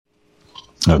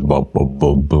Bop, bop,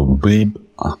 bop, bop, beep.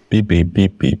 Beep, beep,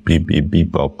 beep, beep, beep, beep,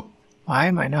 beep, bop. Why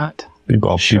am I not Beep,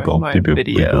 bop, beep, showing bop, my beep, beep,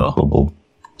 video? beep, bop, bop.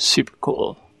 Super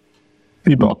cool.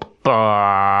 Beep, bop.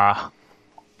 Bah.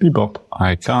 Beep, bop.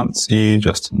 I can't see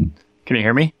Justin. Can you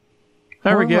hear me?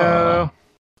 There we go.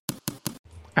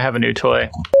 I have a new toy.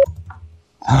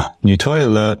 New toy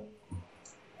alert.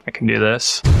 I can do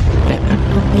this.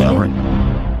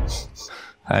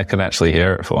 I can actually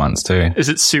hear it for once too. Is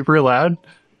it super loud?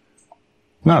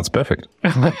 No, it's perfect.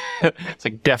 It's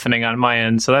like deafening on my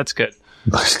end, so that's good.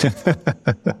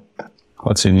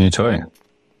 What's your new toy?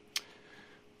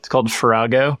 It's called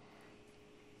Farrago.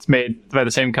 It's made by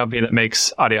the same company that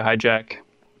makes Audio Hijack.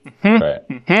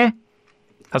 Right.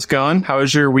 How's it going? How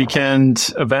was your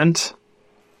weekend event?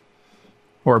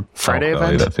 Or Friday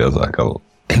event? That feels like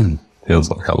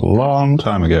a long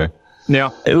time ago.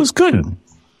 Yeah. It was good. It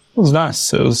was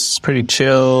nice. It was pretty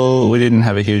chill. We didn't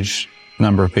have a huge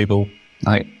number of people.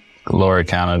 I think Laura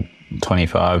counted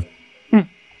 25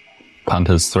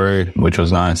 punters through, which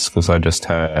was nice because I just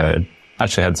had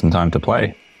some time to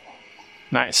play.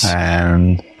 Nice.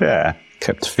 And yeah,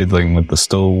 kept fiddling with the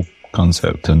stall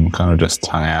concept and kind of just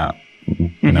hung out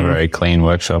in a very clean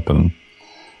workshop and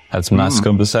had some nice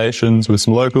conversations with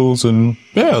some locals, and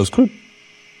yeah, it was good.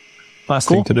 Nice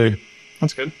thing to do.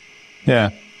 That's good. Yeah.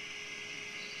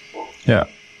 Yeah.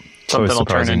 Something will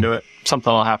turn into it.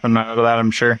 Something will happen out of that,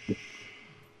 I'm sure.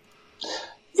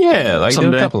 Yeah, like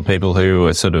Someday. there were a couple of people who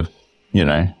were sort of,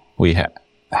 we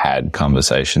had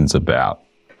conversations about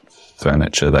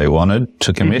furniture they wanted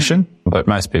to commission, but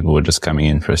most people were just coming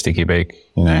in for a sticky beak,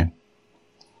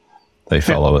 They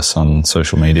follow us on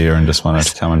social media and just wanted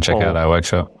to come and check out our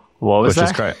workshop. What was that?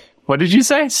 Which is great. What did you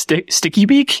say? Sticky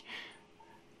beak?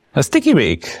 A sticky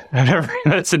beak. I've never.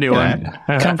 That's a new one.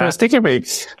 Come for a sticky beak.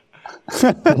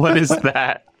 What is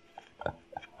that?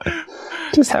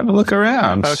 Just have a look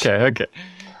around. Okay.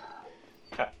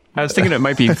 I was thinking it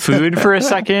might be food for a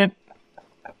second.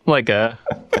 Like a...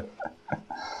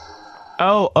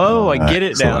 Oh, I get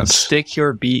it now. Excellent. Stick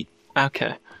your beak.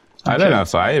 Okay. I don't know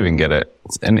if I even get it.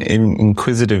 An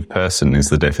inquisitive person is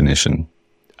the definition.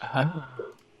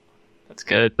 That's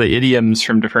good. The idioms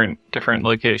from different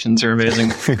locations are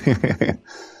amazing.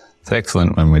 It's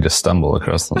excellent when we just stumble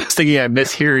across them. I was thinking I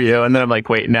mishear you, and then I'm like,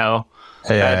 wait, no.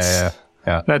 Yeah.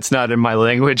 That's not in my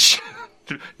language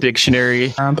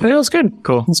dictionary. But it was good.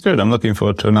 Cool. It's good. I'm looking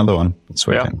forward to another one this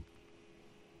weekend.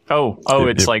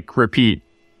 It's like repeat.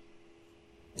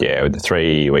 Yeah, with the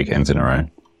 3 weekends in a row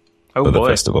Oh, for the boy.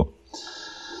 festival.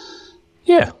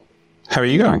 Yeah. How are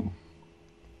you going?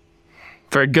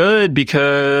 Very good,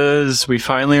 because we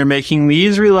finally are making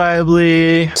these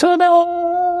reliably.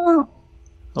 Ta-da!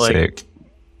 Like Sick.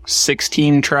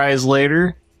 16 tries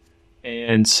later,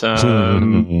 and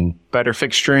some better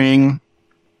fixturing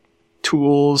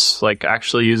tools, like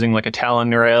actually using like a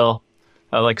Talon rail,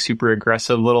 like super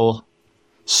aggressive little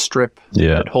strip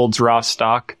that holds raw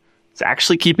stock. It's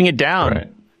actually keeping it down.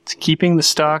 Right. It's keeping the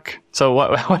stock. So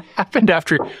what happened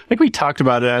after, like we talked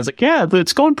about it, I was like, yeah,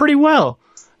 it's going pretty well.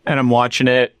 And I'm watching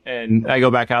it, and I go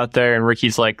back out there, and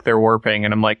Ricky's like, they're warping.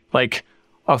 And I'm like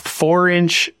a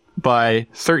 4-inch by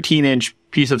 13-inch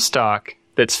piece of stock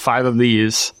that's 5 of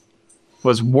these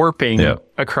was warping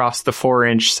across the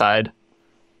 4-inch side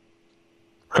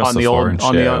on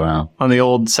the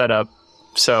old setup.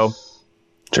 So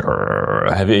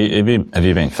have you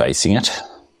been facing it?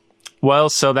 Well,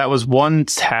 so that was one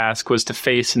task, was to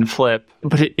face and flip,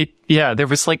 but there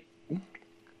was like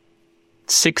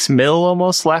 6 mil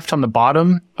almost left on the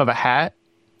bottom of a hat,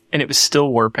 and it was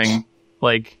still warping,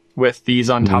 like with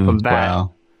these on top of that.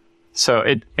 Wow. So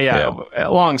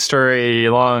long story,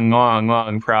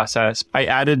 long process. I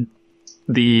added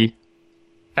the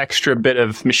extra bit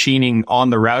of machining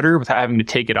on the router without having to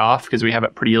take it off, because we have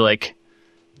it pretty like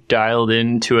dialed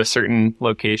into a certain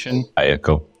location. Yeah,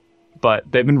 cool. But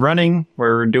they've been running.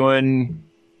 We're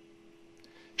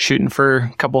shooting for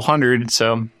a couple hundred,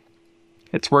 so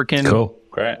it's working. Cool.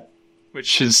 Great.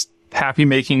 Which is happy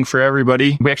making for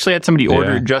everybody. We actually had somebody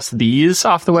order just these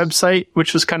off the website,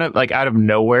 which was kind of like out of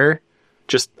nowhere,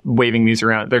 just waving these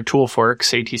around. They're tool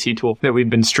forks, ATC tool, that we've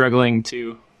been struggling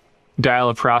to dial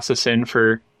a process in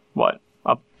for,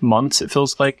 months, it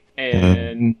feels like.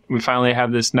 And we finally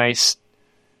have this nice,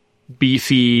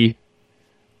 beefy,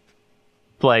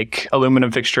 like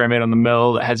aluminum fixture I made on the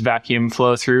mill that has vacuum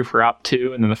flow through for op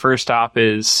 2, and then the first op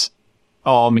is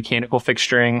all mechanical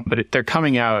fixturing, but they're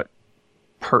coming out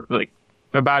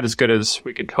about as good as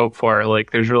we could hope for.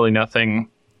 Like there's really nothing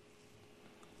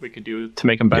we could do to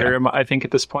make them better, I think,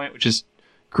 at this point, which is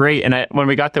great. And when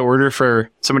we got the order for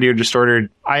somebody who just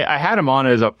ordered, I had them on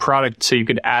as a product so you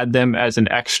could add them as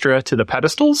an extra to the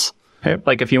pedestals. Yep.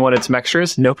 Like if you wanted some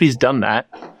extras, nobody's done that.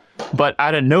 But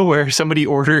out of nowhere, somebody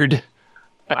ordered,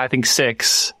 I think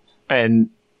 6. And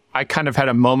I kind of had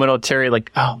a momentary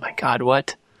like, oh my God,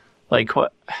 what? Like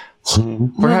what?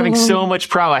 We're having so much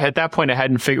problem. At that point,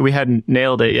 we hadn't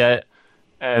nailed it yet.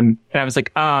 And I was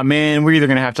like, oh man, we're either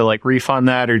going to have to like refund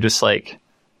that or just like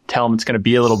tell them it's going to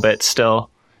be a little bit still.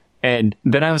 And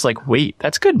then I was like, wait,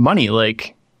 that's good money.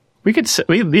 Like we could,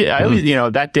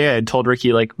 that day I told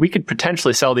Ricky, like we could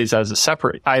potentially sell these as a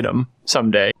separate item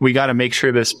someday. We got to make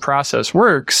sure this process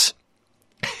works,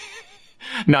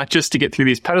 not just to get through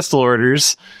these pedestal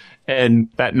orders. And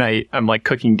that night I'm like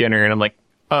cooking dinner and I'm like,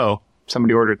 oh,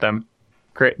 somebody ordered them.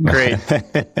 Great.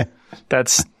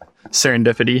 That's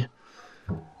serendipity.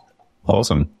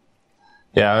 Awesome.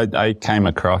 Yeah, I came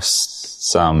across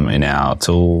some in our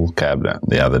tool cabinet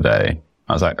the other day.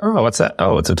 I was like, oh, what's that?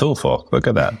 Oh, it's a tool fork. Look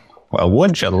at that. Well,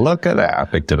 would you look at that? I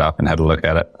picked it up and had a look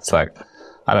at it. It's like,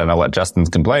 I don't know what Justin's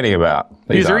complaining about.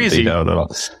 These are easy. Detailed at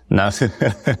all. No.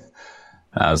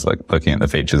 I was like looking at the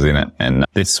features in it. And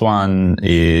this one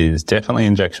is definitely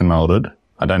injection molded.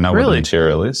 I don't know what the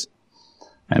material is.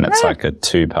 And it's like a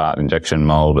 2-part injection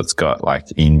mold. It's got like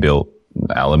inbuilt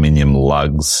aluminium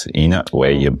lugs in it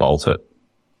where you bolt it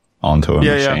onto a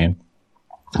machine.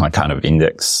 Like kind of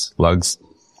index lugs.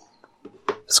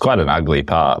 It's quite an ugly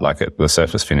part. Like the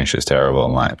surface finish is terrible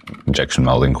and like injection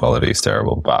molding quality is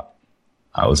terrible, but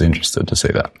I was interested to see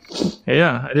that.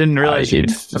 Yeah, I didn't realize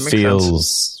it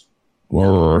feels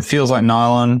like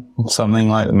nylon, something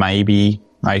like maybe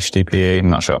HDPE. I'm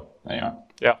not sure. Anyway.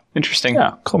 Yeah, interesting.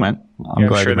 Yeah, cool, man. I'm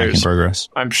glad you're making progress.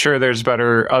 I'm sure there's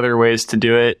other ways to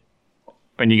do it.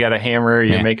 When you got a hammer,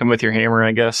 you make them with your hammer,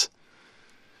 I guess.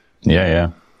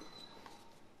 Yeah.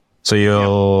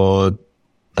 So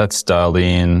that's dialed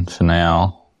in for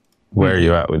now. Where are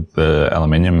you at with the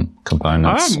aluminium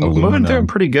components? I'm moving through them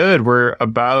pretty good. We're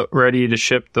about ready to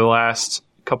ship the last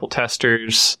couple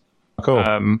testers.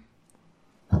 Cool.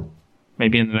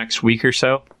 Maybe in the next week or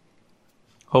so.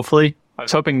 Hopefully. I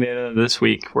was hoping the end of this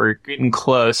week. We're getting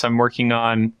close. I'm working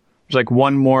on, there's like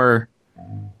one more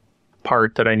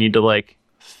part that I need to like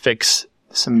fix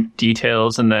some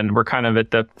details, and then we're kind of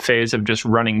at the phase of just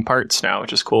running parts now,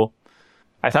 which is cool.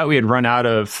 I thought we had run out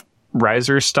of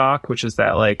riser stock, which is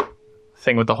that like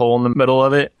thing with the hole in the middle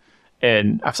of it.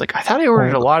 And I was like, I thought I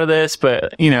ordered a lot of this,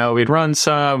 but we'd run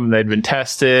some, they'd been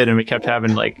tested, and we kept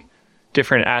having like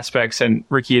different aspects, and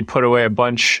Ricky had put away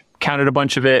counted a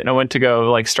bunch of it, and I went to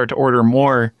go like start to order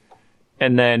more.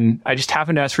 And then I just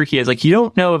happened to ask Ricky, I was like, you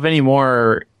don't know of any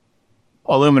more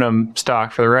aluminum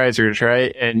stock for the risers,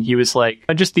 right? And he was like,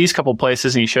 just these couple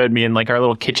places. And he showed me in like our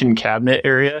little kitchen cabinet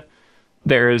area,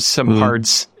 there's some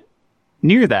parts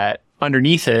near that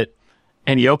underneath it.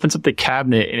 And he opens up the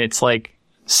cabinet and it's like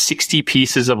 60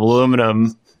 pieces of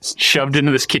aluminum shoved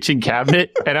into this kitchen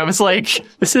cabinet. And I was like,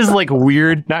 this is like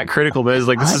weird, not critical, but it's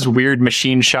like, this is weird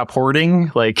machine shop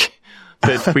hoarding. Like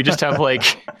that we just have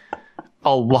like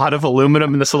a lot of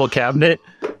aluminum in this little cabinet.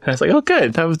 And I was like, oh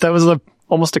good. That was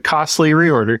almost a costly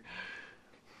reorder.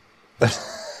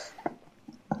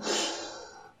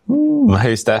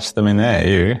 Who stashed them in there?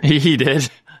 You? He did.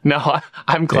 No,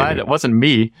 I'm glad it wasn't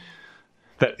me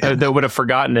that would have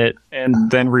forgotten it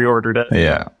and then reordered it.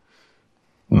 Yeah.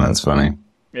 That's funny.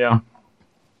 Yeah.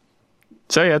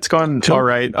 So yeah, it's gone all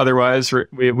right. Otherwise,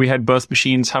 we had both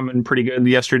machines humming pretty good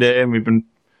yesterday, and we've been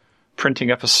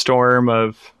printing up a storm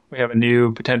we have a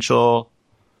new potential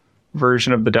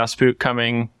version of the dust boot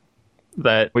coming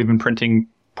that we've been printing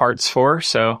parts for.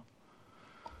 So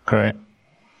great.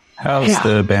 How's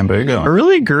the bamboo going?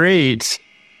 Really great.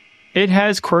 It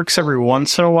has quirks every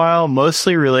once in a while,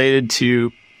 mostly related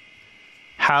to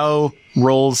how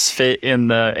rolls fit in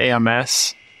the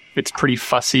AMS. It's pretty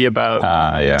fussy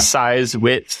about size,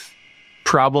 width,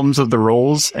 problems of the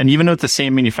rolls. And even with the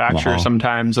same manufacturer,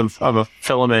 sometimes of a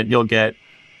filament, you'll get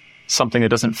something that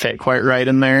doesn't fit quite right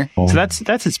in there. So that's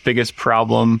its biggest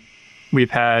problem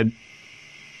we've had.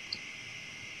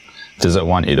 Does it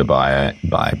want you to buy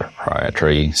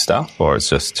proprietary stuff, or it's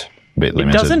just a bit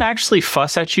limited? It doesn't actually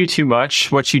fuss at you too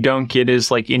much. What you don't get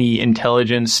is like any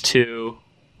intelligence to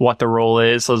what the roll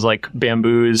is. Those like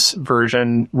Bamboo's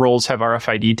version rolls have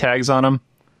RFID tags on them.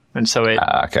 And so it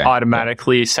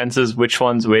automatically senses which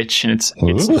one's which. And it's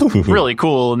really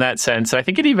cool in that sense. I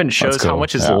think it even shows how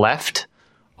much is left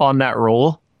on that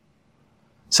roll.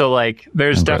 So like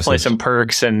there's definitely some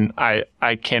perks, and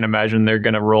I can't imagine they're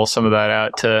going to roll some of that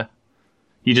out to,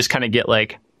 you just kind of get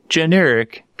like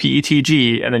generic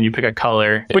PETG and then you pick a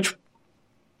color, which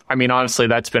I mean, honestly,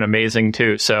 that's been amazing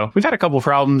too. So we've had a couple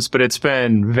problems, but it's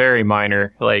been very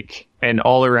minor, like, and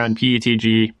all around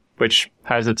PETG, which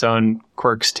has its own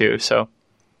quirks too. So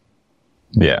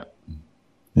yeah.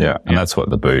 And that's what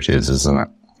the boot is, isn't it?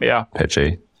 Yeah.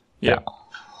 PETG. Yeah.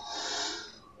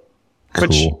 Cool.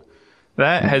 Which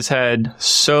that has had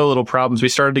so little problems. We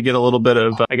started to get a little bit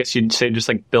of, I guess you'd say, just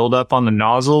like build up on the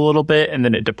nozzle a little bit, and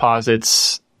then it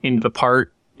deposits into the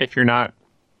part if you're not.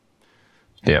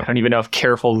 Yeah. I don't even know if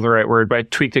careful is the right word, but I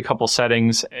tweaked a couple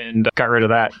settings and got rid of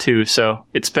that too. So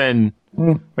it's been,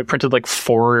 I printed like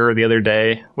 4 the other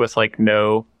day with like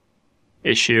no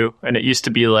issue. And it used to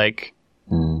be like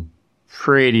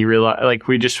pretty real. Like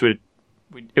it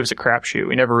was a crapshoot.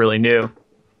 We never really knew.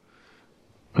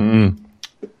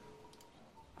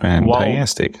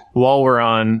 Fantastic. While we're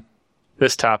on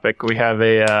this topic, we have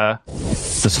a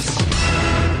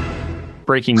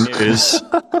breaking news.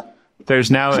 There's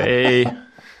now there's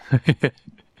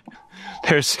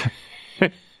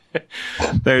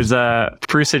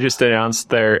Prusa just announced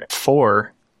their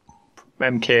 4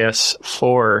 MKS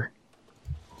 4,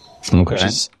 which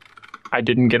is, I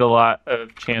didn't get a lot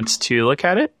of chance to look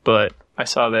at it, but I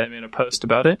saw that I made a post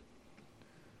about it.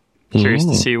 Curious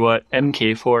to see what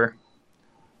MK4.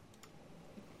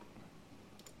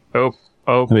 Oh,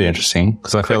 it'll be interesting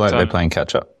because I feel like they're playing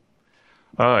catch up.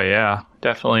 Oh yeah,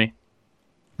 definitely.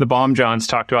 The Bomb Johns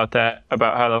talked about that,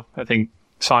 about how I think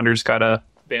Saunders got a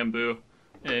bamboo,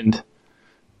 and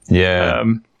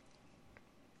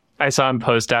I saw him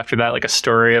post after that like a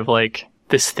story of like,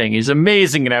 this thing is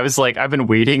amazing, and I was like, I've been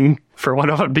waiting for one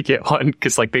of them to get one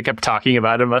because like they kept talking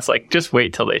about him. I was like, just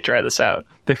wait till they try this out.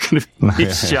 They're gonna be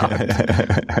shocked.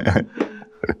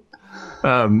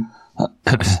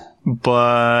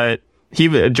 But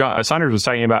Saunders was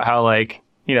talking about how like,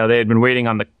 you know, they had been waiting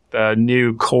on the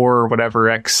new Core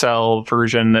whatever XL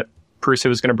version that Prusa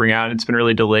was going to bring out, and it's been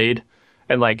really delayed.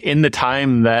 And like in the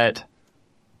time that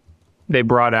they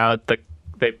brought out they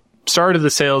started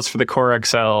the sales for the Core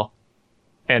XL,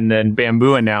 and then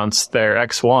Bamboo announced their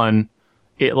X1,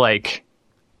 it like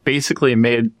basically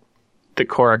made the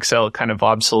Core XL kind of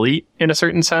obsolete in a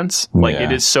certain sense. Like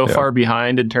it is so far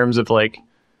behind in terms of like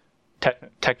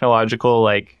technological,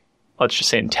 like, let's just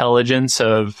say intelligence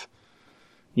of,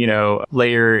 you know,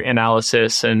 layer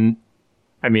analysis. And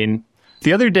I mean,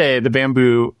 the other day, the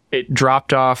Bamboo, it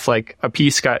dropped off like a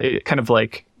piece, it kind of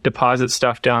like deposits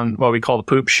stuff down what we call the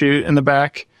poop chute in the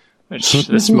back, which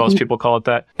most people call it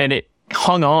that. And it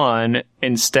hung on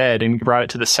instead and brought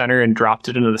it to the center and dropped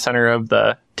it into the center of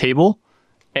the table.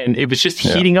 And it was just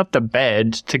heating up the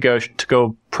bed to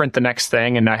go print the next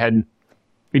thing. And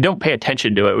we don't pay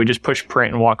attention to it. We just push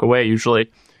print and walk away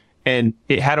usually. And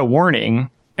it had a warning,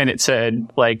 and it said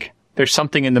like, there's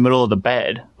something in the middle of the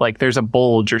bed. Like there's a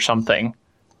bulge or something.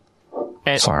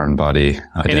 And, foreign body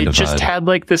identified. And it just had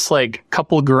like this like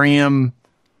couple gram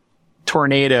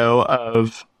tornado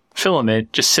of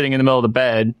filament just sitting in the middle of the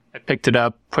bed. I picked it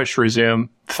up, pushed resume,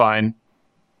 fine.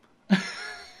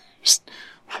 Just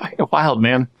wild,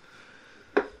 man.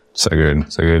 So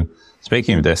good.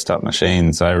 Speaking of desktop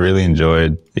machines, I really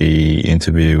enjoyed the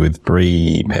interview with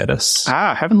Bree Pettis.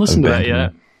 I haven't listened to that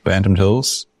yet. Bantam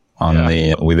Tools on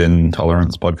the Within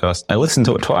Tolerance podcast. I listened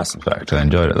to it twice, in fact. I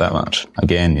enjoyed it that much.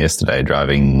 Again, yesterday,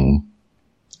 driving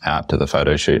out to the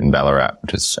photo shoot in Ballarat,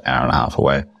 which is an hour and a half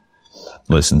away.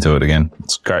 Listened to it again.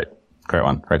 It's great. Great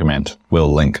one. Recommend.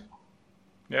 We'll link.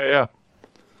 Yeah.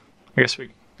 I guess I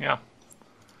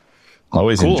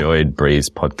always enjoyed Bree's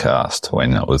podcast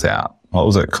when it was out. What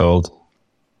was it called?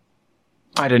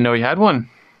 I didn't know he had one.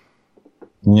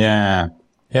 Yeah.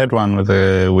 He had one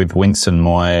with Winston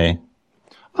Moy.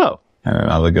 Oh. And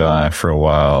another guy for a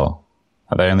while.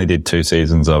 They only did 2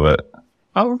 seasons of it.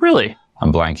 Oh, really?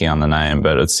 I'm blanking on the name,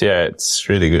 but it's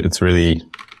really good. It's really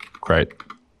great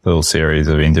little series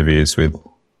of interviews with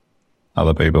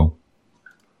other people.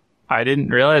 I didn't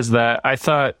realize that. I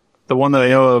thought the one that I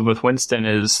know of with Winston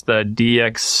is the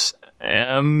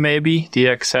DXM, maybe?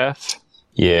 DXF?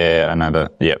 Yeah, I know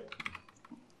that. Yep.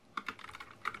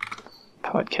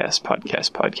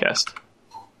 Podcast.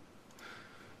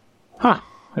 Huh.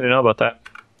 I didn't know about that.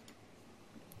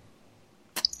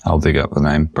 I'll dig up the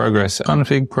name.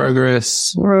 Config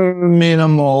progress,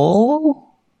 minimal.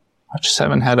 I just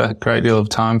haven't had a great deal of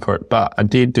time for it, but I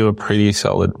did do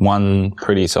one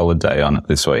pretty solid day on it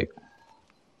this week.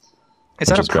 Is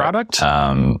that a product?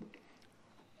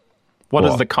 What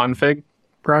is the config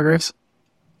progress?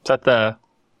 Is that the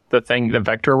thing, the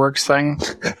Vectorworks thing?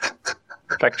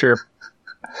 Vector.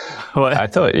 What? I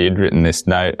thought you'd written this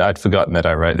note. I'd forgotten that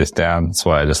I wrote this down. That's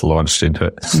why I just launched into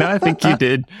it. No, I think you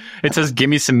did. It says, give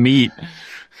me some meat.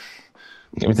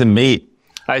 Give me some meat.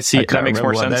 I see. That makes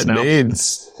more sense now.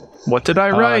 Means. What did I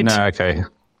write? No, okay.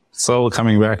 It's all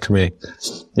coming back to me.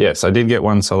 Yes, I did get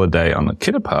one solid day on the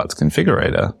Kit Parts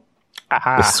configurator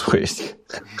this week.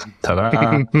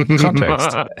 Ta-da!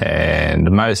 Context. And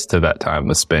most of that time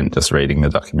was spent just reading the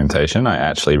documentation. I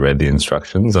actually read the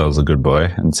instructions. I was a good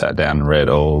boy and sat down and read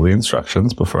all the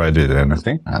instructions before I did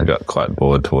anything. I got quite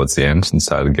bored towards the end and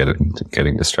started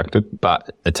getting distracted.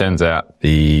 But it turns out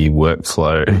the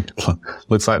workflow,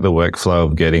 looks like the workflow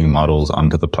of getting models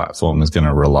onto the platform is going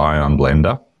to rely on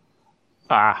Blender.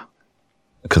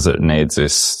 Because it needs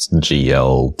this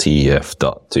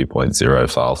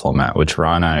GLTF.2.0 file format, which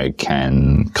Rhino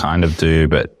can kind of do,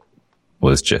 but I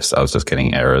was just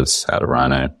getting errors out of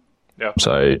Rhino. Yep.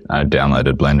 So I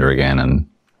downloaded Blender again and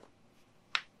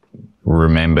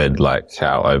remembered like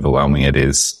how overwhelming it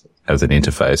is as an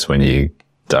interface when you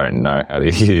don't know how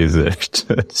to use it.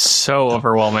 So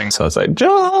overwhelming. So I was like,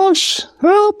 Josh,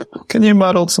 help! Can you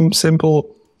model some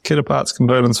simple Kit Parts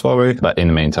components for me? But in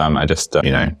the meantime, I just,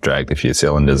 dragged a few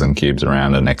cylinders and cubes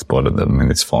around and exported them in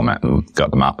this format and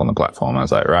got them up on the platform. I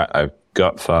was like, right, I've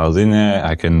got files in there.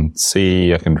 I can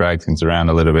drag things around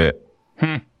a little bit.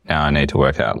 Now I need to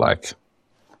work out like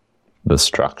the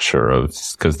structure of,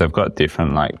 because they've got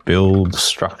different like build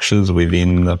structures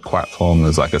within the platform.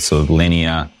 There's like a sort of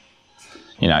linear,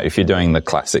 if you're doing the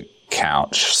classic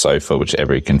couch sofa, which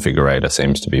every configurator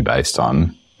seems to be based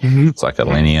on, it's like a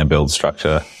linear build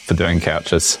structure for doing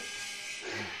couches.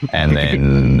 And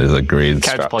then there's a grid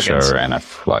structure plugins. And a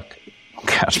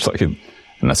couch plugin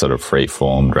and a sort of free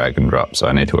form drag and drop. So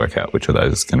I need to work out which of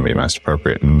those is going to be most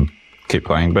appropriate and keep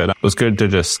playing. But it was good to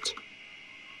just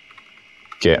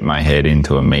get my head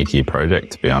into a meaty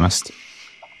project, to be honest.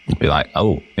 Be like,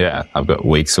 oh yeah, I've got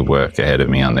weeks of work ahead of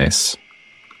me on this.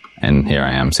 And here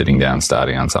I am sitting down,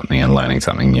 starting on something and learning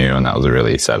something new. And that was a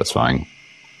really satisfying,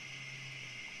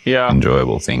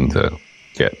 enjoyable thing to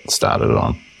get started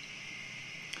on.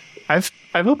 I've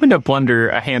opened up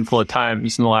Blender a handful of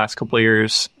times in the last couple of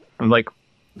years. Like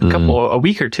a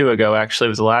week or two ago, actually,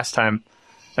 was the last time.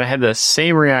 And I had the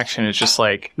same reaction. It's just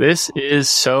like, this is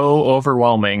so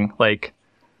overwhelming. Like,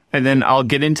 and then I'll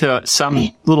get into some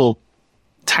little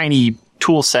tiny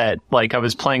tool set. Like I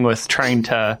was playing with trying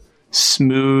to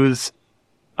smooth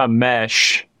a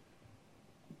mesh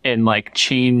and like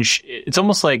change. It's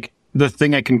almost like the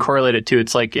thing I can correlate it to.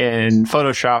 It's like in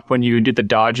Photoshop when you do the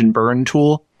dodge and burn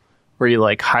tool where you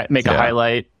like make a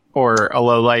highlight or a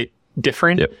low light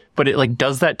different, but it like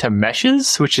does that to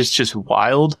meshes, which is just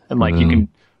wild. And like you can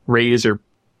raise or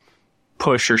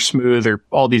push or smooth or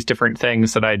all these different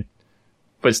things that I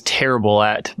was terrible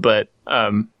at, but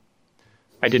I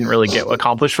didn't really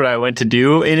accomplish what I went to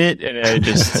do in it. And it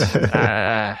just,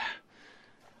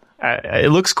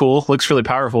 it looks cool. Looks really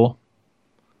powerful.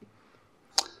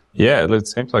 Yeah, it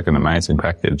seems like an amazing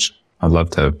package. I'd love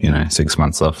to have, 6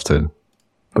 months left to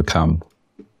become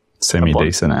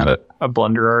semi-decent at it. A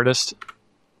Blender artist.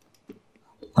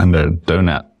 And a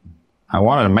donut. I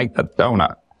wanted to make that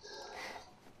donut.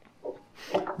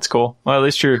 It's cool. Well, at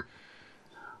least you're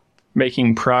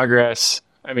making progress.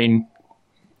 I mean,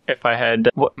 if I had...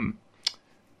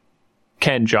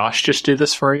 Can Josh just do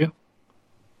this for you?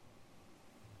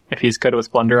 If he's good with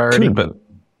Blender already?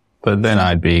 But then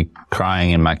I'd be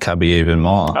crying in my cubby even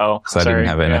more. Oh, because I didn't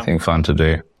have anything fun to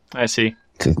do. I see.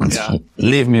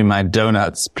 Leave me my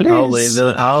donuts, please.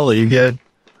 I'll leave it.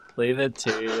 Leave it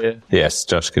to you. Yes,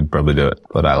 Josh could probably do it,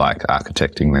 but I like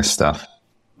architecting this stuff.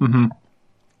 Mm-hmm.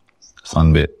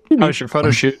 Fun bit. How was your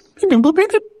photo shoot?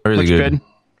 Really good.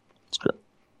 It's great.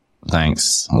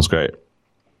 Thanks. It was great.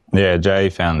 Yeah,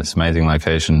 Jay found this amazing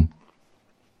location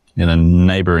in a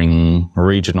neighboring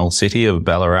regional city of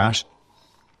Ballarat.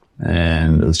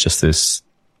 And it was just this,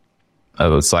 it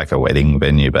was like a wedding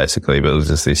venue basically, but it was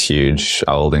just this huge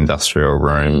old industrial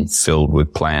room filled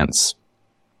with plants.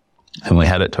 And we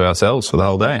had it to ourselves for the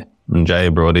whole day. And Jay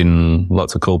brought in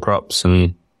lots of cool props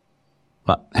and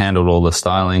handled all the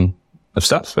styling of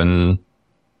stuff. And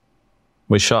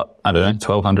we shot,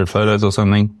 1,200 photos or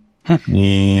something.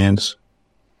 And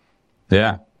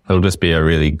yeah, it'll just be a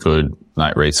really good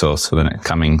resource for the next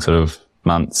coming sort of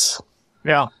months.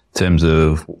 Yeah. In terms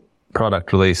of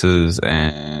product releases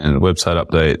and website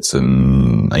updates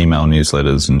and email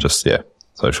newsletters and just,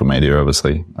 social media,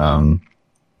 obviously.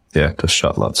 Just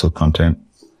shot lots of content.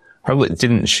 Probably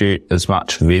didn't shoot as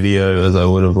much video as I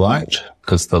would have liked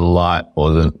because the light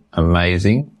wasn't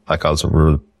amazing. Like I was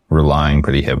relying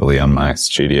pretty heavily on my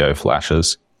studio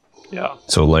flashes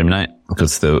to illuminate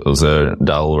because it was a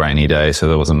dull, rainy day, so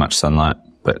there wasn't much sunlight.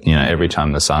 But, every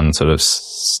time the sun sort of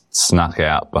snuck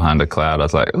out behind a cloud, I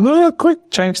was like, quick,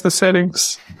 change the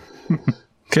settings.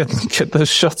 get those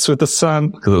shots with the sun,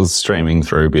 because it was streaming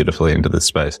through beautifully into this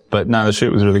space. But no, the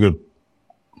shoot was really good.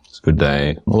 It's a good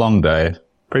day, a long day,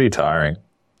 pretty tiring.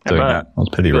 Doing that, I was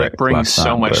pretty wrecked. Brings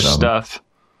so much stuff.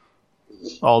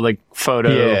 All the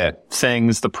photo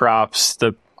things, the props,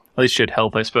 at least should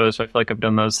help, I suppose. I feel like I've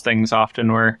done those things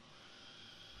often where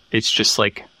it's just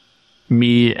like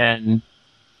me and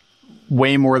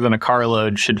way more than a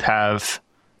carload should have,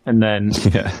 and then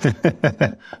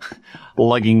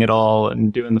lugging it all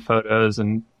and doing the photos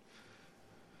and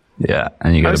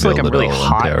and you got to build I'm it really all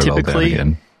hot and tear it all down typically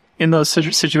again. In those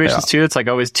situations too. It's like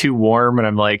always too warm and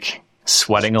I'm like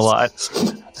sweating a lot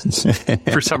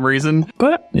for some reason.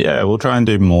 But yeah, we'll try and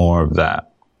do more of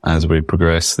that as we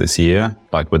progress this year.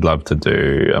 Like, we'd love to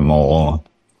do a more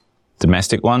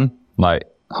domestic one, like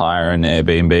hire an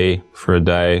Airbnb for a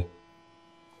day,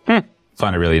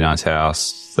 find a really nice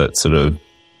house that sort of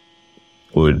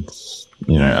would,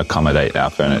 accommodate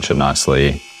our furniture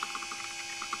nicely.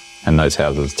 And those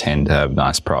houses tend to have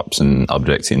nice props and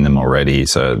objects in them already.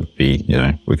 So it'd be,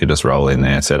 we could just roll in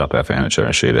there, set up our furniture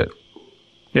and shoot it.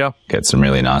 Yeah. Get some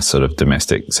really nice sort of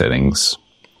domestic settings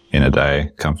in a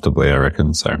day comfortably, I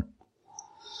reckon. So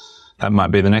that might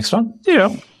be the next one.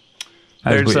 Yeah.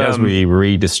 As we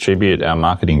redistribute our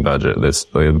marketing budget, there's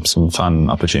some fun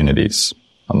opportunities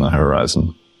on the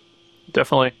horizon.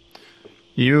 Definitely.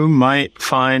 You might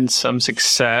find some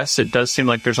success. It does seem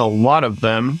like there's a lot of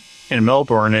them in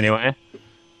Melbourne anyway.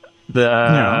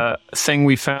 The thing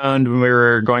we found when we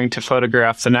were going to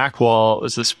photograph the Knack wall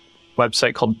was this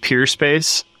website called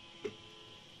Peerspace,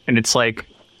 and it's like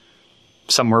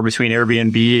somewhere between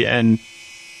Airbnb and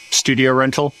studio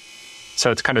rental,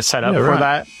 so it's kind of set up for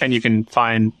that, and you can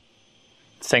find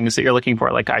things that you're looking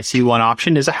for. Like, I see one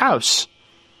option is a house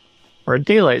or a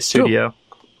daylight studio. Cool.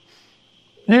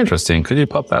 Interesting. Could you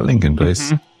pop that link in,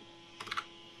 please?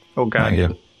 Oh god. Thank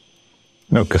you.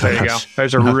 Oh, gosh. There you go.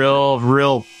 There's a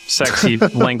real sexy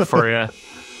link for you.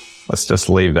 Let's just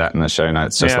leave that in the show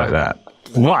notes just like that.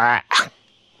 What?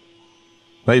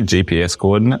 They have GPS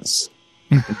coordinates.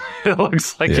 It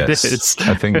looks like it is.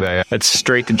 I think they are. It's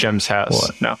straight to Jem's house.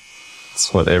 What? No.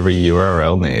 It's what every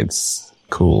URL needs.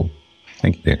 Cool.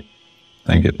 Thank you.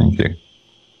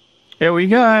 Yeah, we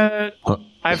got...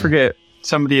 I forget.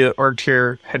 Somebody that worked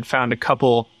here had found a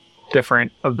couple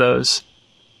different of those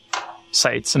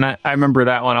sites. And I remember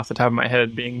that one off the top of my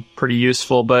head being pretty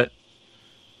useful. But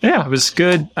yeah, it was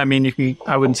good. I mean,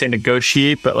 I wouldn't say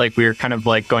negotiate, but like we were kind of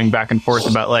like going back and forth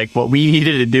about like what we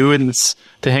needed to do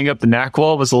to hang up the Knack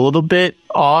wall was a little bit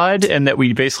odd, and that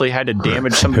we basically had to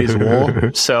damage somebody's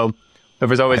wall. So there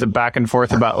was always a back and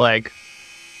forth about like,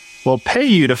 we'll pay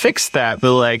you to fix that,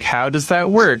 but like, how does that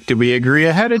work? Do we agree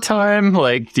ahead of time?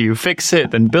 Like, do you fix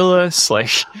it, then bill us? Like,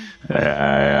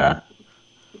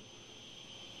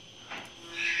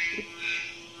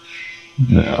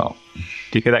 No.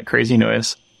 Do you hear that crazy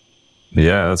noise?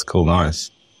 Yeah, that's cool noise.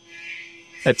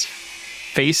 It's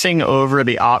facing over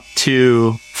the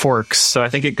Op2 forks. So I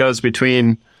think it goes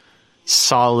between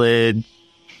solid,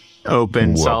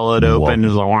 open, solid, open.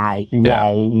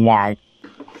 Yeah.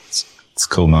 It's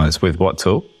cool noise. With what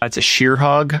tool? That's a shear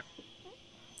hog.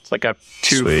 It's like a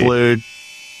two-fluid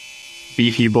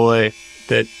beefy boy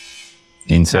that...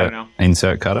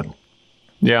 Insert cutter?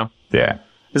 Yeah. Yeah.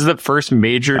 This is the first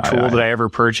major tool that I ever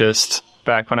purchased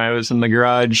back when I was in the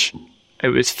garage.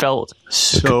 It felt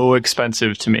so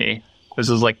expensive to me. This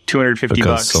was like $250.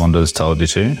 Because Saunders told you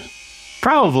to?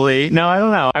 Probably. No, I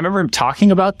don't know. I remember him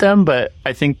talking about them, but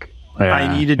I think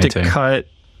I needed to cut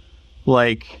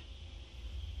like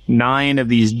 9 of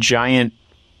these giant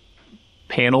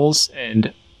panels,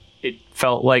 and it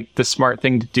felt like the smart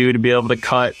thing to do to be able to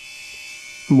cut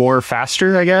more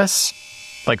faster, I guess,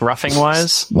 like roughing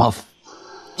wise. Well,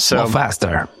 so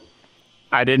faster.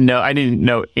 I didn't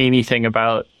know anything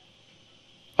about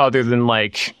other than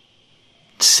like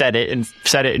set it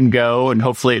and go, and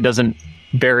hopefully it doesn't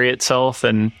bury itself.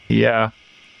 And yeah.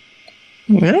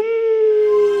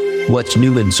 What's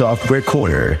new in Software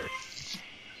Corner?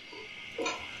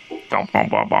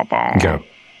 Go.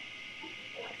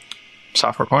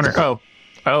 Software Corner.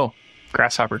 Oh,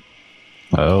 Grasshopper.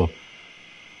 Oh.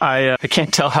 I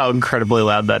can't tell how incredibly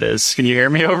loud that is. Can you hear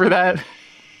me over that?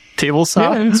 Table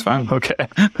saw? Yeah, it's fine. Okay.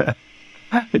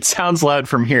 It sounds loud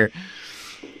from here.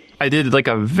 I did like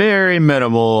a very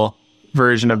minimal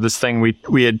version of this thing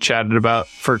we had chatted about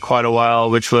for quite a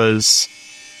while, which was,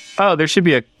 there should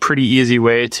be a pretty easy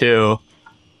way to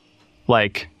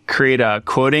like create a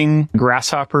quoting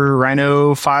Grasshopper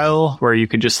Rhino file where you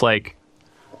could just like,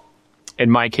 in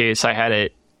my case, I had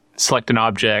it select an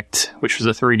object, which was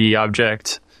a 3D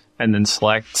object, and then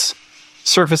select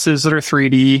surfaces that are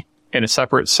 3D, in a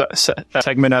separate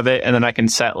segment of it, and then I can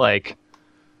set like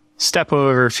step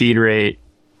over, feed rate,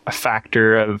 a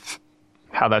factor of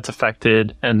how that's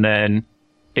affected, and then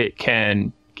it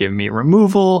can give me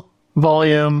removal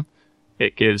volume.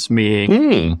 It gives me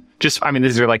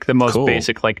these are like the most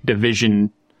basic like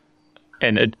division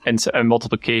and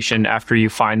multiplication after you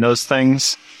find those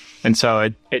things. And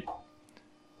so it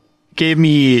gave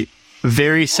me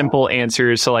very simple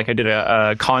answers. So like I did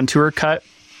a contour cut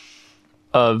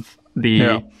of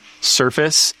the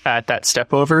surface at that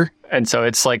step over. And so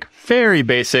it's like very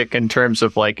basic in terms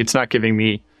of like, it's not giving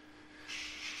me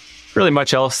really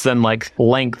much else than like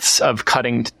lengths of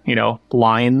cutting,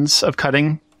 lines of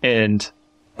cutting. And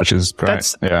which is great.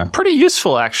 That's pretty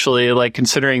useful, actually, like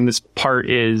considering this part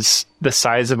is the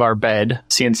size of our bed,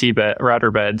 CNC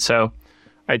router bed. So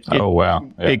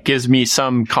it gives me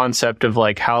some concept of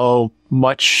like how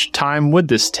much time would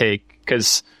this take?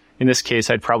 Because in this case,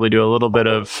 I'd probably do a little bit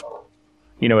of,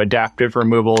 adaptive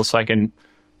removal, so I can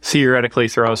theoretically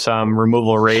throw some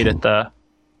removal rate at the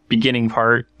beginning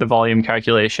part, the volume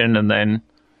calculation, and then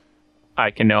I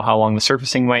can know how long the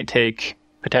surfacing might take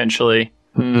potentially.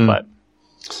 But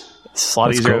it's a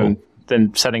lot easier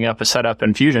than setting up a setup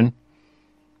in Fusion.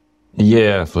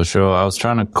 Yeah, for sure. I was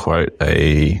trying to quote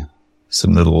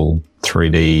some little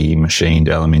 3D machined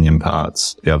aluminium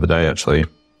parts the other day, actually.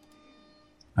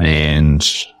 And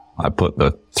I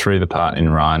threw the part in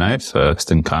Rhino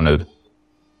first and kind of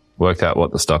worked out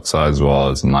what the stock size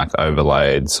was and like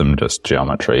overlaid some just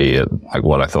geometry and like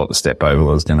what I thought the step over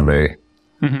was going to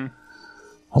be. Mm-hmm.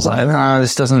 I was like, no,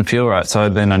 this doesn't feel right. So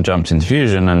then I jumped into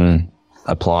Fusion and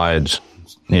applied,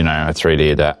 a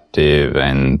 3D adaptive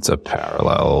and a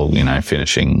parallel,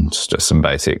 finishing, just some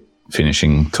basic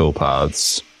finishing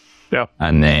toolpaths. Yeah.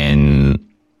 And then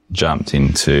jumped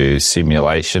into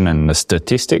simulation, and the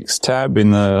statistics tab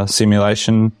in the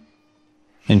simulation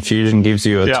in Fusion gives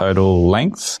you a total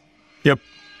length. Yep.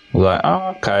 I was like,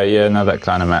 oh, okay, yeah, no, that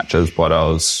kind of matches what I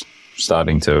was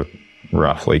starting to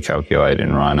roughly calculate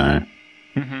in Rhino.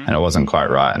 Mm-hmm. And it wasn't quite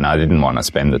right, and I didn't want to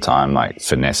spend the time like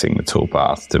finessing the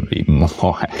toolpath to be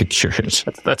more accurate.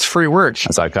 That's free work.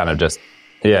 So I kind of just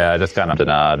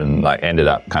denied and like ended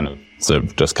up kind of sort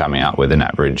of just coming up with an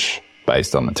average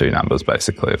based on the two numbers,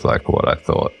 basically, of like what I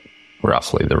thought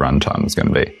roughly the runtime was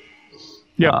going to be.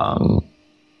 Yeah.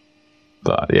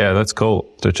 But yeah, that's cool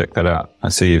to check that out. I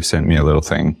see you've sent me a little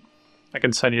thing. I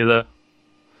can send you the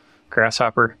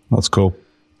grasshopper. That's cool.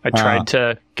 I tried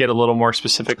to get a little more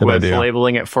specific with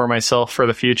labeling it for myself for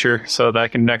the future so that I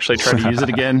can actually try to use it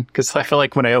again. Because I feel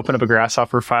like when I open up a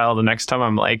grasshopper file the next time,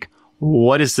 I'm like,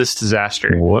 what is this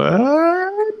disaster?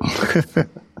 What?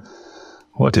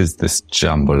 What is this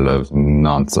jumble of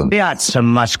nonsense? Yeah, so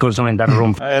much goes on in that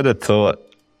room. I had a thought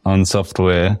on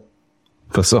software,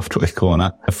 for Software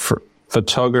Corner. A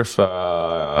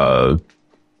photographer,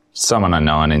 someone I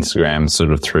know on Instagram,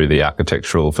 sort of through the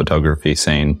architectural photography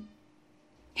scene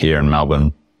here in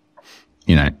Melbourne,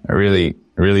 a really,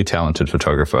 really talented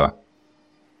photographer,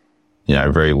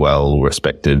 very well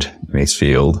respected in his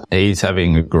field. He's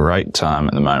having a great time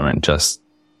at the moment just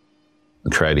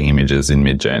creating images in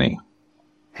Midjourney.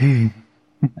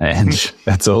 And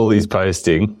that's all he's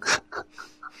posting.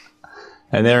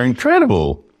 And they're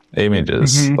incredible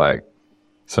images, like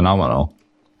phenomenal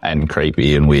and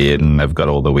creepy and weird. And they've got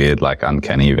all the weird, like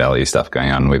uncanny valley stuff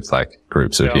going on with like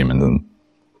groups of humans and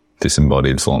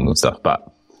disembodied forms and stuff.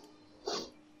 But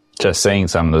just seeing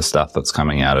some of the stuff that's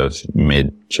coming out of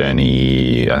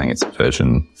Midjourney, I think it's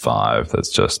version 5 that's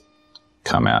just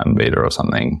come out in beta or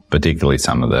something, particularly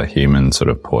some of the human sort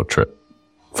of portrait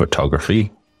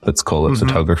photography. Let's call it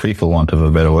photography for want of a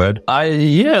better word.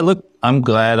 I'm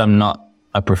glad I'm not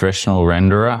a professional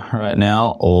renderer right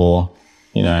now, or,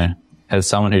 as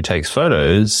someone who takes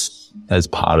photos as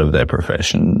part of their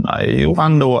profession. I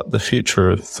wonder what the future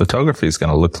of photography is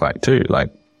going to look like too.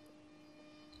 Like,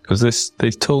 because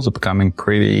these tools are becoming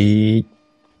pretty,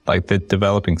 like they're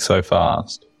developing so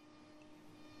fast.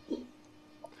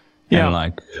 Yeah. And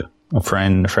like a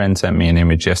friend sent me an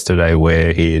image yesterday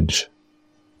where he'd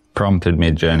prompted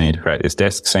Midjourney to create this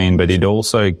desk scene, but he'd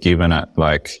also given it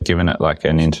like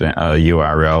an internet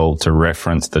URL to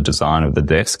reference the design of the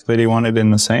desk that he wanted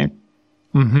in the scene.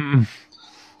 Mm-hmm.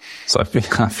 So I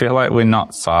feel like we're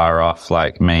not far off,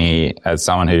 like me as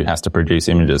someone who has to produce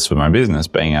images for my business,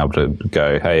 being able to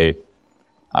go, hey,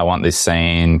 I want this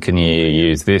scene. Can you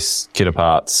use this kit of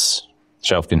parts,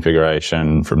 shelf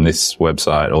configuration from this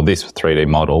website or this 3D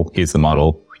model? Here's the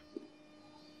model.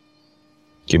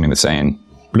 Give me the scene.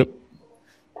 Bloop.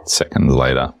 Seconds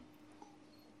later.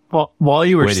 Well, while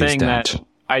you were saying that,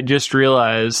 I just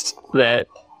realized that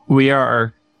we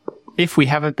are if we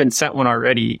haven't been sent one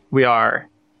already,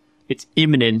 it's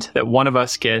imminent that one of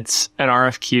us gets an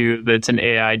RFQ that's an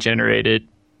AI generated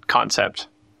concept.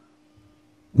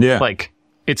 Yeah. Like,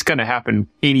 it's going to happen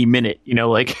any minute,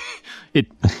 like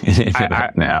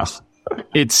now.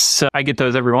 It's, I get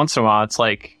those every once in a while. It's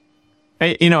like,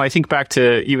 I think back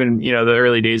to even, the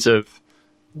early days of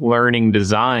learning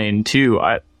design too.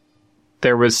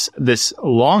 There was this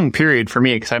long period for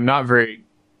me, because I'm not very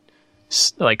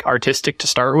artistic to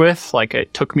start with. Like,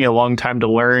 it took me a long time to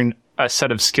learn a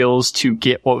set of skills to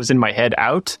get what was in my head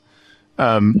out.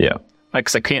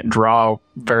 Because I can't draw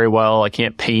very well. I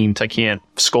can't paint. I can't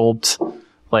sculpt.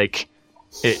 Like,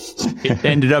 it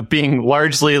ended up being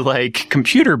largely like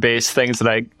computer based things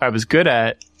that I was good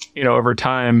at, over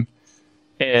time.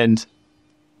 And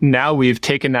now we've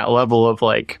taken that level of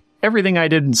like everything I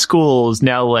did in school is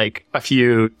now like a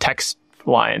few text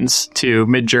lines to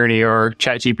Midjourney or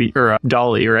ChatGPT or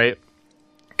Dolly, right?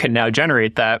 Can now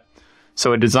generate that.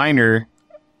 So a designer,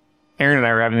 Aaron and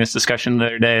I were having this discussion the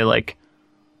other day, like,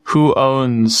 who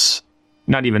owns,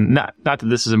 not that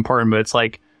this is important, but it's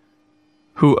like,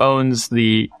 who owns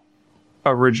the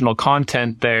original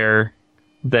content there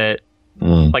that,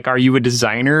 like, are you a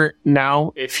designer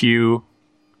now if you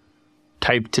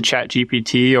type to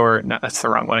ChatGPT, or, no, that's the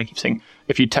wrong one I keep saying,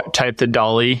 if you type to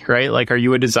Dolly, right? Like, are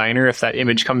you a designer if that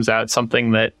image comes out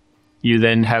something that you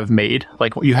then have made?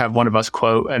 Like, you have one of us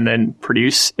quote and then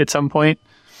produce at some point?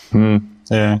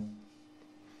 Yeah.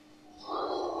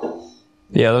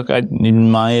 Yeah, look, in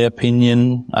my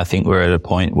opinion, I think we're at a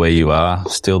point where you are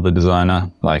still the designer.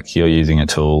 Like, you're using a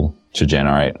tool to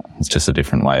generate. It's just a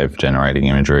different way of generating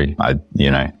imagery.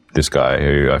 This guy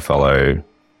who I follow,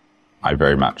 I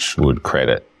very much would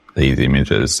credit these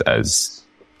images as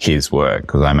his work,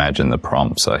 because I imagine the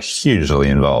prompts are hugely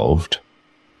involved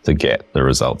to get the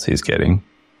results he's getting.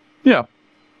 Yeah.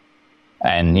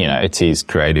 And, it's his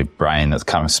creative brain that's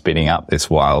kind of spitting up this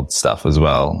wild stuff as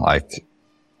well. Like,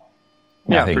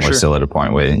 I think we're still at a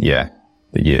point where,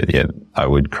 I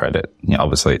would credit,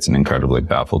 obviously it's an incredibly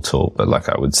powerful tool, but like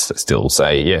I would still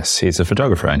say, yes, he's a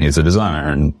photographer and he's a designer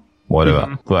and whatever.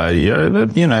 Mm-hmm. But,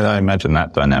 I imagine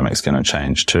that dynamic's going to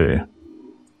change too,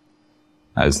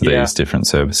 as these different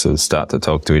services start to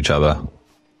talk to each other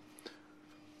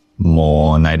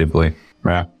more natively.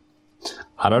 Yeah.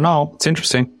 I don't know. It's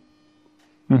interesting.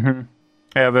 Mm-hmm.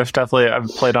 Yeah, but I've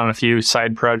played on a few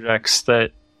side projects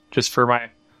that just for my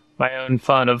own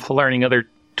fun of learning other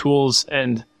tools,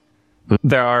 and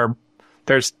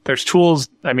there's tools.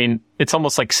 I mean, it's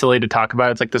almost like silly to talk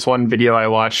about. It's like this one video I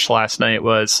watched last night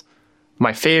was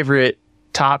my favorite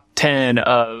top 10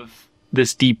 of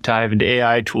this deep dive into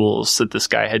AI tools that this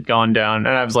guy had gone down.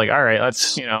 And I was like, all right,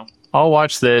 let's, I'll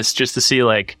watch this just to see,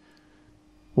 like,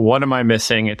 what am I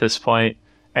missing at this point?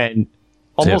 And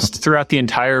almost throughout the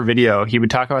entire video, he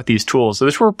would talk about these tools,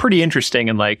 which were pretty interesting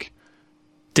and, like,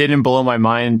 didn't blow my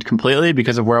mind completely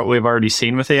because of what we've already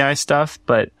seen with AI stuff.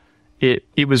 But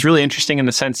it was really interesting in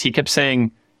the sense he kept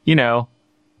saying,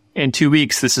 in 2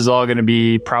 weeks, this is all going to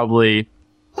be probably,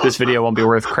 this video won't be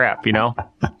worth crap, You're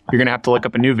going to have to look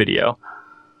up a new video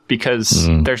because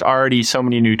there's already so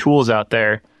many new tools out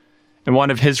there. And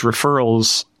one of his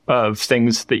referrals of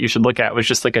things that you should look at was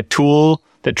just like a tool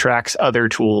that tracks other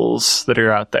tools that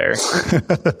are out there,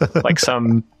 like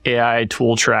some AI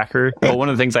tool tracker. But one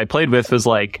of the things I played with was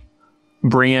like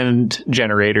brand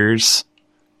generators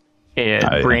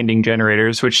and branding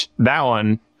generators, which that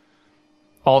one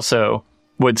also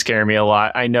would scare me a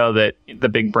lot. I know that the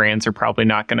big brands are probably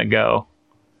not going to go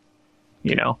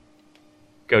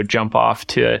jump off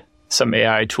to some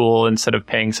AI tool instead of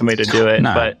paying somebody to do it.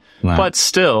 But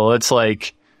still, it's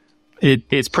like,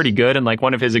 it's pretty good. And like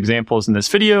one of his examples in this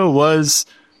video was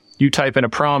you type in a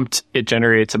prompt, it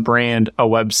generates a brand, a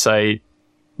website,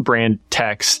 brand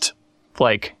text,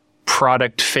 like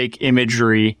product fake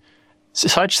imagery,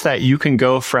 such that you can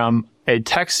go from a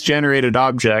text generated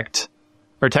object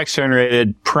or text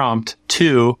generated prompt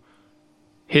to,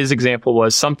 his example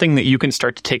was something that you can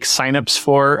start to take signups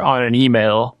for on an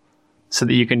email so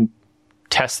that you can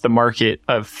test the market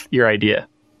of your idea.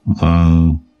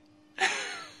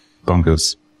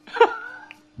 Bonkers.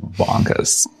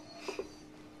 Bonkers.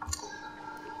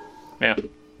 Yeah.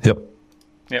 Yep.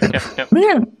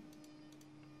 Yeah.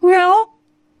 Well,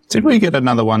 did we get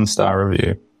another 1-star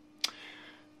review?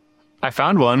 I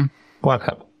found one. What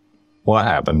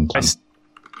happened?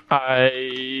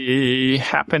 I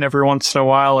happen every once in a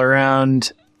while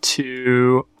around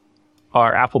to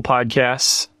our Apple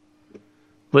Podcasts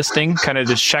listing, kind of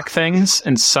just check things,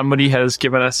 and somebody has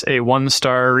given us a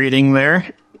 1-star rating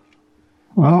there.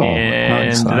 Oh,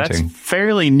 and that's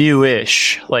fairly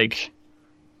new-ish. Like,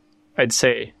 I'd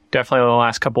say definitely the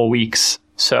last couple of weeks.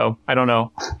 So I don't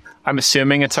know. I'm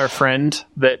assuming it's our friend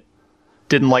that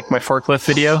didn't like my forklift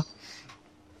video.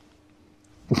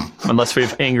 Unless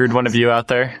we've angered one of you out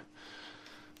there.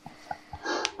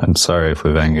 I'm sorry if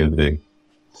we've angered you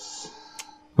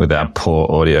with our poor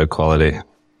audio quality.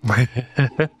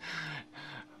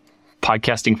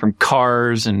 Podcasting from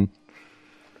cars and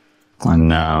I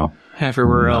know.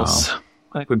 everywhere else.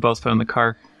 I think we both put in the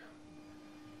car.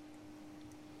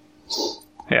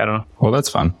 Hey, I don't know. Well, that's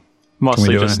fun. Mostly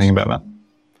Can we do just anything about that?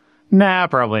 Nah,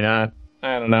 probably not.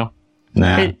 I don't know.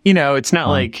 Nah. It's not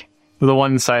like the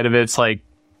one side of it's like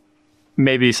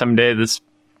maybe someday this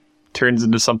turns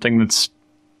into something that's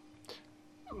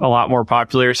a lot more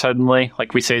popular suddenly.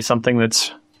 Like we say something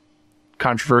that's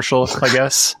controversial, I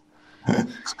guess.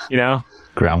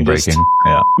 Groundbreaking.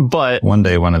 Yeah. But One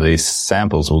day one of these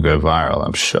samples will go viral,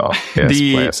 I'm sure. Yes,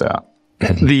 play us out.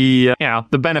 the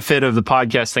benefit of the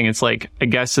podcast thing, it's like, I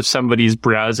guess if somebody's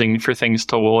browsing for things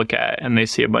to look at and they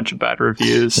see a bunch of bad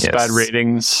reviews, Yes. bad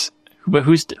ratings, but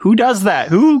who does that?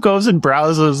 Who goes and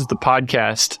browses the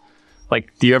podcast?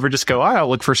 Like, do you ever just go, I'll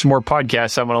look for some more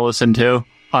podcasts I want to listen to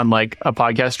on like a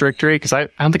podcast directory? Because I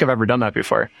don't think I've ever done that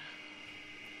before.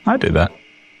 I do that.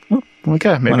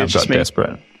 Okay, maybe When it's I've got just me.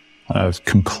 desperate. I've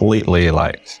completely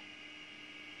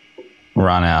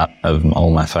run out of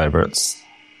all my favorites.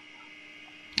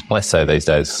 Less so these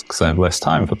days because I have less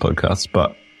time for podcasts,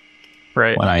 but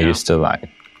Right. when I used to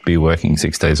be working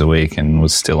 6 days a week and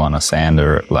was still on a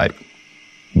sander at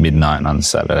midnight on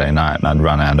Saturday night, and I'd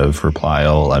run out of Reply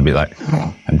All, I'd be like,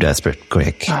 I'm desperate,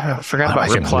 quick. I forgot What about am I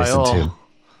gonna Reply listen All. to?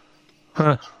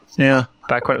 Huh. Yeah,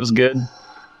 back when it was good.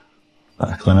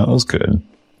 Back when it was good.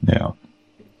 Yeah.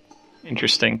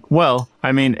 Interesting. Well,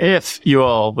 I mean, if you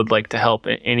all would like to help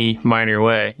in any minor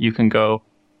way, you can go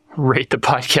rate the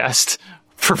podcast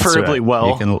preferably right. well.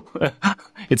 You can,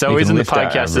 It's always can in the lift our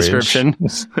podcast average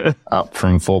description. up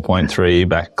from 4.3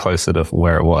 back closer to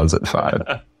where it was at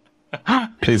 5.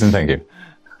 Please and thank you.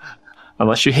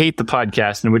 Unless you hate the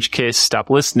podcast, in which case, stop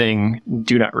listening.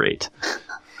 Do not rate.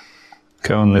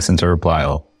 Go and listen to Reply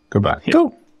All. Goodbye.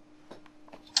 Go.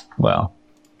 Well.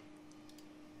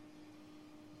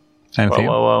 Anything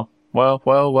else? Well.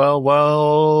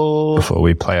 Before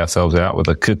we play ourselves out with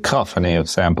a cacophony of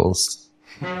samples.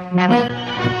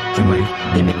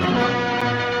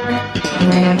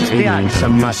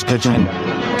 Some masculine.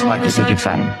 Like is a good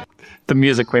fan. The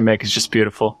music we make is just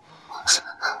beautiful.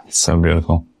 It's so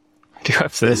beautiful. Do you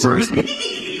have this? Do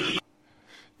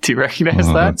you recognize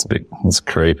that? It's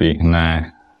creepy. No.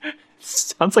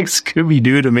 Sounds like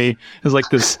Scooby-Doo to me. It's like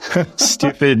this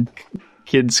stupid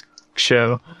kids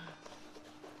show.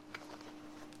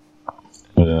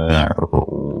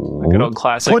 Good old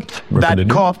classic. Put that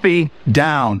coffee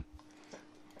down.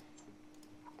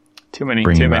 Too many.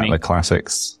 Bringing Too back many. the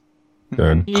classics.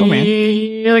 Good. Cool, man.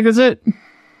 Yeah, I think that's it.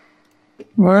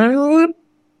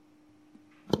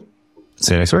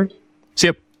 See you next week. See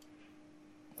ya.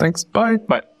 Thanks. Bye.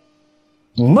 Bye.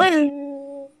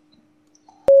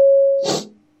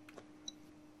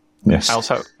 Yes.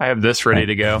 I have this ready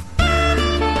to go.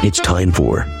 It's time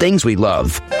for Things We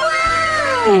Love.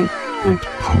 Oh,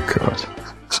 God.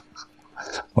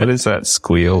 What is that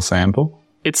squeal sample?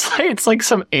 It's like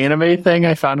some anime thing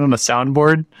I found on a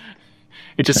soundboard.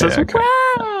 It just says, Yeah, okay.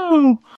 wow.